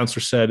 and the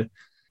announcer said,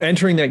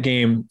 entering that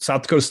game,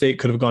 South Dakota State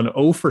could have gone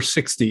 0 for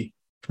 60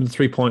 from the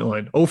 3-point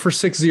line, 0 for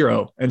 60,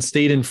 and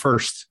stayed in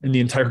first in the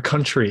entire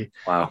country.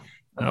 Wow.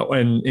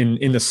 And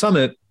in the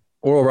Summit,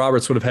 Oral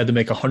Roberts would have had to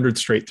make 100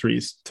 straight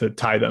threes to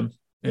tie them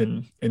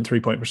in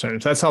 3-point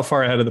percentage. That's how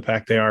far ahead of the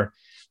pack they are.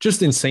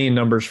 Just insane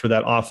numbers for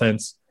that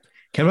offense.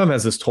 KenPom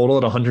has this total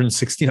at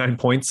 169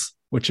 points,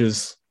 which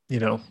is,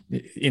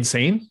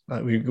 insane.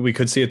 We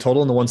could see a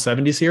total in the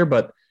 170s here,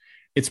 but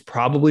it's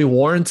probably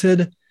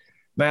warranted.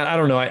 Matt, I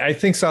don't know. I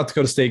think South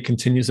Dakota State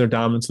continues their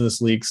dominance in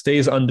this league,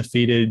 stays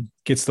undefeated,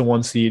 gets the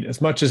 1 seed.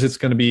 As much as it's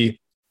going to be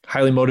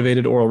highly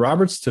motivated Oral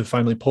Roberts to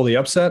finally pull the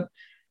upset,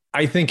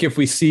 I think if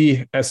we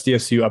see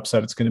SDSU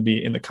upset, it's going to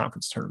be in the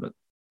conference tournament.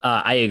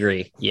 I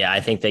agree. Yeah, I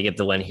think they get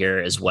the win here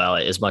as well,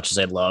 as much as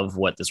I love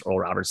what this Oral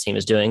Roberts team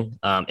is doing.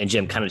 And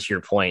Jim, kind of to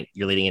your point,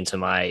 you're leading into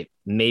my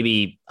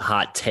maybe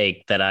hot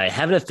take that I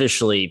haven't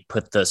officially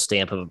put the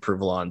stamp of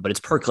approval on, but it's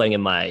percolating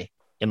in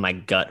my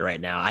gut right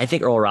now. I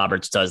think Oral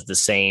Roberts does the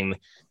same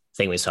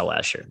thing we saw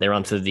last year. They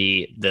run through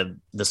the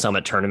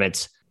Summit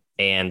tournament,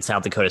 and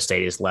South Dakota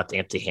State is left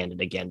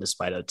empty-handed again,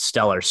 despite a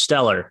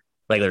stellar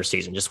regular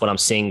season. Just what I'm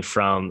seeing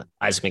from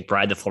Isaac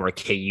McBride, the former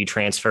KU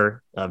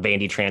transfer,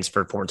 Vandy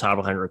transfer, former top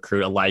 100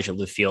 recruit, Elijah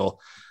Lufile,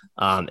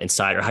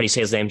 inside, or how do you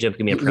say his name, Jim?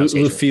 Give me a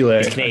pronunciation.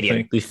 Lufile. He's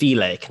Canadian.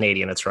 Lufile,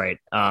 Canadian, that's right.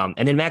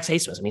 And then Max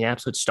Hasemas,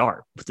 absolute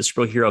star with the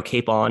superhero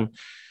cape on.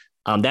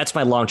 That's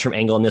my long-term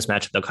angle in this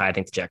matchup, though, Kai. I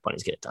think the Jack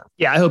Bunnies get it done.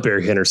 Yeah, I hope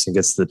Eric Henderson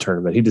gets to the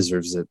tournament. He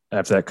deserves it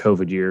after that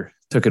COVID year.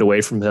 Took it away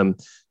from him.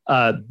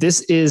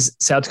 This is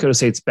South Dakota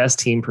State's best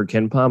team per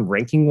KenPom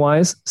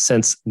ranking-wise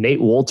since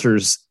Nate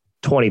Wolter's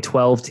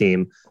 2012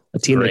 team, a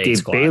team that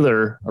gave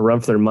Baylor a run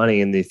for their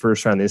money in the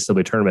first round of the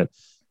NCAA tournament.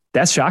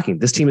 That's shocking.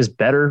 This team is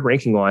better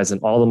ranking-wise than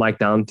all the Mike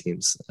Down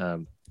teams.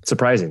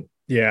 Surprising.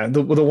 Yeah.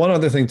 The one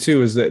other thing,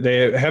 too, is that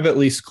they have at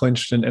least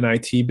clinched an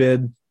NIT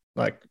bid.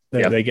 Like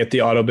they get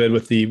the auto bid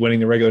with the winning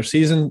the regular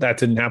season. That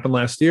didn't happen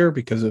last year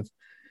because of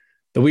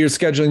the weird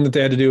scheduling that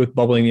they had to do with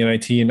bubbling the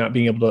NIT and not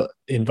being able to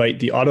invite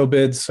the auto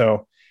bid.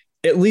 So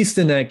at least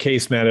in that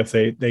case, Matt, if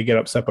they get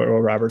upset by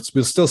Oral Roberts,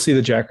 we'll still see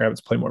the Jackrabbits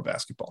play more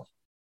basketball.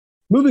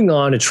 Moving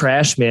on to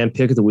Trash Man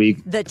Pick of the Week.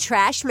 The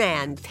Trash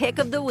Man Pick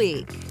of the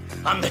Week.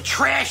 I'm the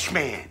trash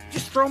man.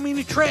 Just throw me in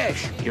the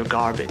trash. You're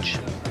garbage,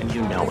 and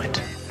you know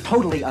it.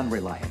 Totally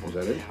unreliable. Is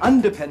that it?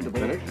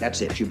 Undependable.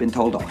 That's it. You've been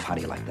told off. How do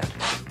you like that?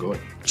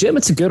 Good. Jim,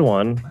 it's a good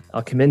one.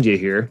 I'll commend you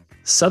here.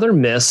 Southern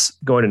Miss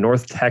going to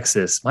North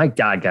Texas. My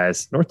God,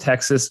 guys. North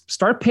Texas.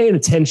 Start paying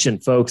attention,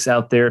 folks,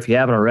 out there, if you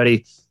haven't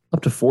already.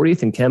 Up to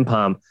 40th in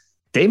KenPom.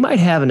 They might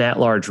have an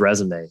at-large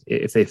resume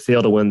if they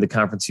fail to win the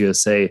Conference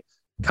USA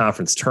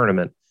conference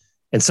tournament.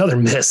 And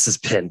Southern Miss has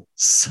been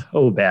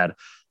so bad.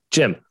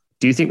 Jim,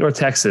 do you think North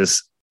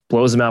Texas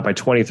blows them out by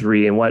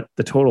 23 and what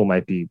the total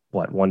might be,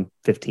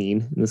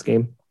 115 in this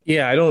game?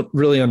 Yeah, I don't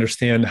really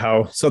understand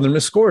how Southern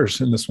Miss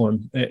scores in this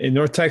one. In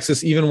North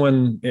Texas, even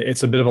when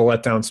it's a bit of a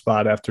letdown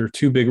spot after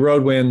 2 big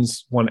road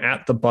wins, one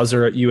at the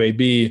buzzer at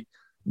UAB,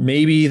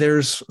 maybe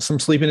there's some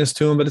sleepiness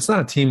to them, but it's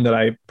not a team that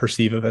I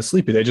perceive of as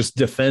sleepy. They just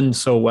defend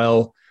so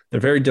well. They're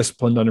very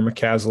disciplined under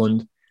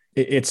McCasland.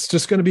 It's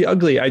just going to be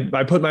ugly.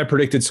 I put my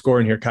predicted score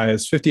in here, Kai,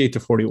 as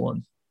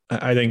 58-41.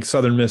 I think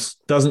Southern Miss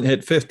doesn't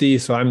hit 50,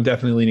 so I'm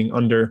definitely leaning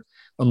under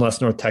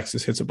unless North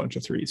Texas hits a bunch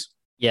of threes.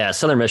 Yeah,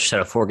 Southern Miss just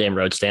had a 4-game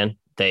road stand.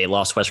 They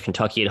lost West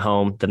Kentucky at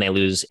home. Then they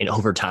lose in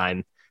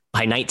overtime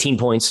by 19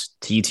 points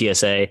to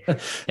UTSA. And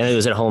they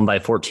lose at home by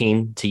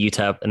 14 to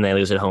UTEP. And they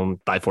lose at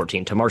home by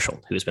 14 to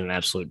Marshall, who's been an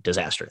absolute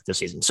disaster this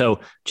season. So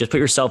just put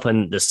yourself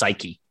in the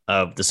psyche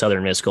of the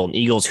Southern Miss Golden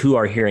Eagles, who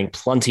are hearing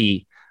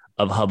plenty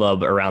of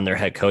hubbub around their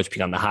head coach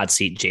being on the hot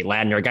seat, Jay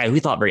Ladner, a guy who we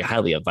thought very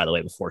highly of, by the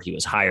way, before he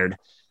was hired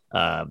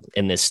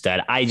in this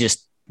stead. I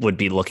just would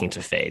be looking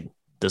to fade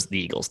the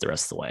Eagles the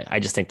rest of the way. I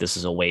just think this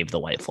is a wave the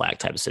white flag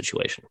type of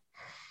situation.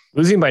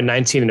 Losing by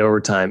 19 in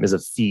overtime is a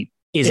feat.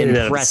 Is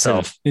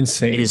impressive.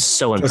 Insane. It is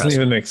so impressive. Doesn't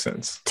even make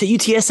sense. To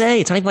UTSA.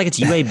 It's not even like it's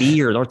UAB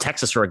or North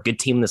Texas or a good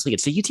team in this league.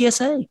 It's to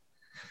UTSA.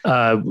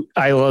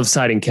 I love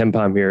citing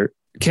KenPom here.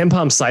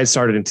 KenPom's site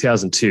started in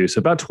 2002, so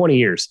about 20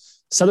 years.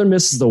 Southern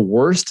Miss is the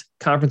worst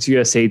Conference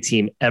USA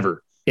team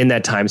ever in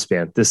that time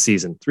span this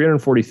season,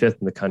 345th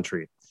in the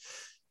country.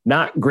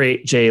 Not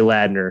great, Jay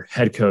Ladner,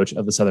 head coach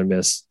of the Southern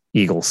Miss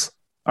Eagles.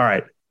 All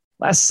right,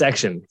 last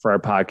section for our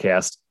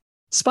podcast,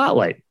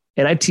 Spotlight.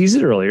 And I teased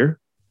it earlier,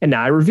 and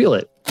now I reveal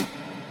it.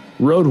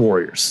 Road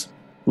Warriors.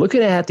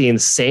 Looking at the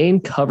insane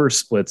cover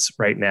splits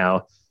right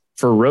now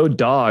for Road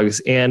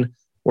Dogs, and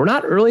we're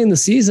not early in the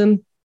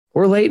season.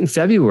 We're late in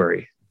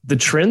February. The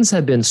trends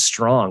have been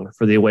strong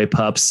for the away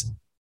pups.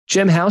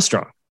 Jim, how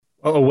strong?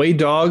 Away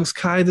Dogs,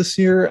 Kai, this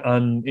year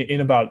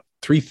in about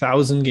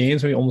 3,000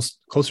 games, maybe almost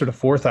closer to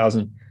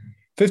 4,000.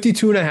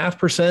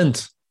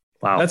 52.5%.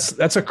 Wow.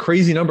 That's a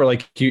crazy number.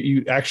 Like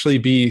you actually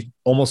be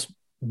almost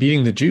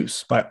beating the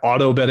juice by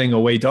auto betting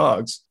away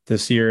Dogs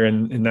this year.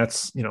 And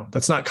that's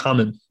not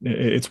common.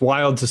 It's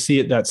wild to see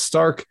it that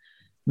stark.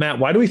 Matt,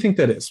 why do we think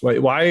that is?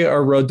 Why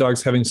are Road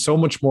Dogs having so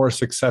much more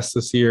success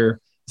this year?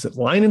 Is it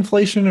line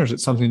inflation or is it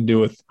something to do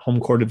with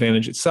home court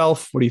advantage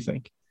itself? What do you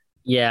think?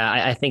 Yeah,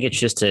 I think it's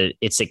just a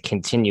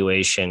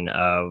continuation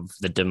of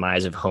the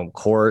demise of home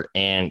court.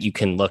 And you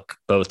can look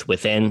both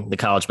within the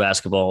college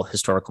basketball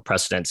historical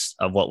precedents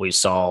of what we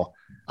saw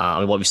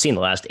and what we've seen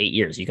the last 8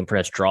 years. You can pretty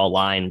much draw a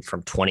line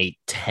from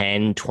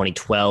 2010,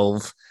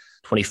 2012,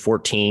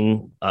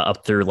 2014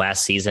 up through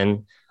last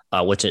season,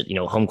 which,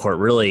 home court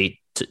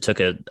really took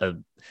a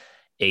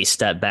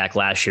step back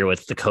last year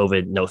with the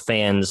COVID, no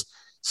fans.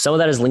 Some of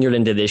that has lingered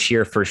into this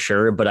year for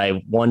sure, but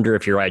I wonder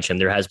if you're right, Jim.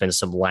 There has been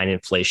some line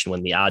inflation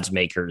when the odds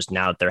makers,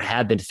 now that there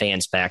have been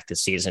fans back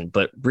this season,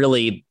 but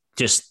really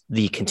just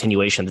the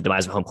continuation of the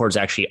demise of home court has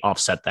actually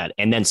offset that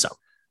and then some.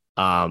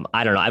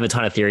 I don't know. I have a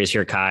ton of theories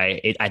here,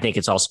 Kai. I think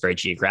it's also very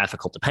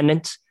geographical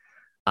dependent.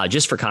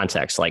 Just for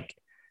context, like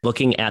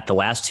looking at the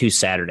last 2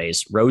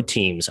 Saturdays, road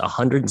teams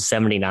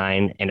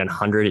 179 and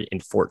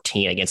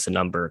 114 against the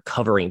number,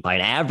 covering by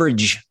an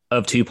average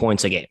of 2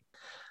 points a game.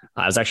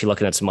 I was actually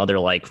looking at some other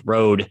like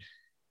road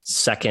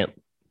second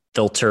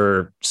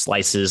filter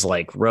slices,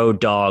 like Road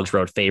Dogs,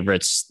 road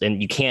favorites.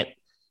 And you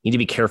need to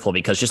be careful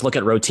because just look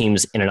at road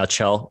teams in a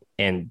nutshell,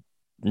 and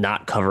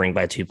not covering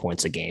by 2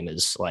 points a game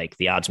is like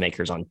the odds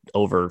makers on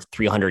over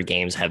 300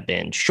 games have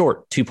been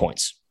short 2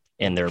 points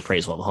in their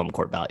appraisal of home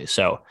court value.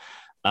 So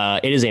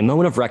it is a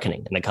moment of reckoning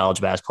in the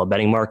college basketball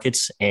betting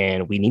markets,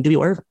 and we need to be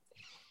aware of it.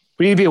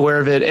 We need to be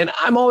aware of it. And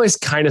I'm always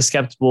kind of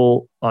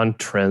skeptical on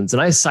trends,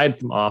 and I cite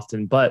them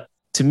often, but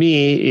to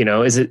me,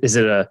 is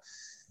it a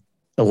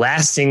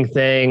lasting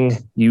thing?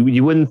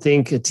 You wouldn't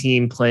think a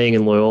team playing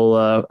in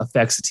Loyola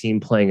affects a team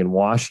playing in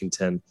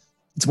Washington.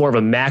 It's more of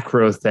a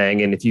macro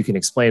thing. And if you can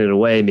explain it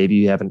away, maybe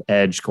you have an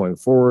edge going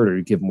forward, or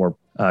you give more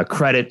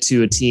credit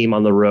to a team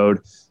on the road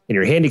in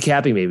your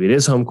handicapping. Maybe it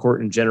is home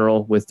court in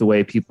general with the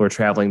way people are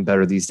traveling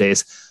better these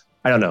days.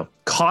 I don't know.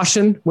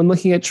 Caution when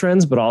looking at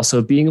trends, but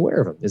also being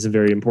aware of them is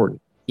very important.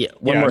 Yeah.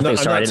 One more thing.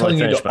 Sorry, I'm not telling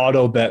you to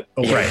auto bet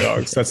away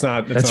Dogs. That's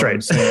not right. What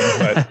I'm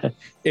saying. But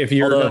if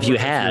you'd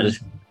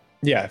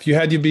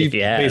be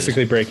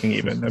basically breaking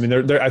even. I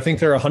mean, I think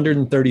there are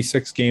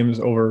 136 games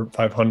over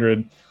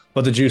 500,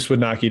 but the juice would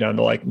knock you down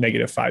to like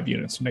 -5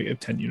 units,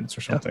 -10 units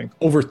or something.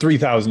 Yeah. Over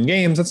 3,000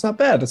 games. That's not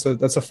bad.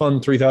 That's a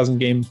fun 3,000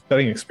 game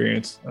betting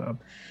experience.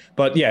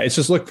 But yeah, it's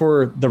just look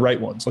for the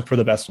right ones. Look for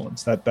the best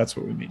ones. That's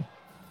what we mean.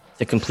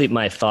 To complete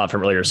my thought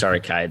from earlier,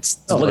 sorry, Kai, it's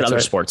to look at other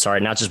sports,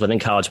 not just within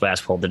college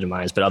basketball, the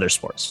demise, but other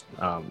sports,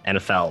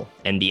 NFL,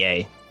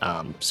 NBA.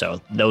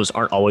 So those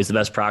aren't always the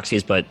best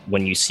proxies, but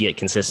when you see it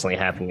consistently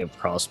happening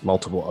across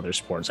multiple other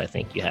sports, I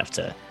think you have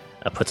to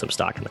put some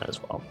stock in that as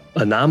well.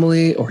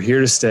 Anomaly or here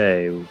to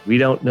stay, we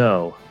don't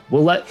know.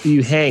 We'll let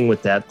you hang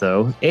with that,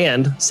 though,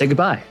 and say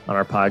goodbye on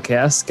our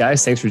podcast.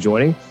 Guys, thanks for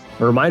joining.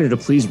 A reminder to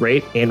please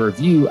rate and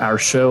review our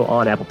show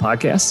on Apple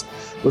Podcasts.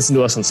 Listen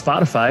to us on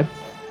Spotify.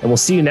 And we'll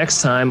see you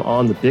next time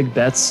on the Big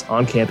Bets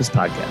on Campus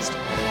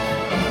podcast.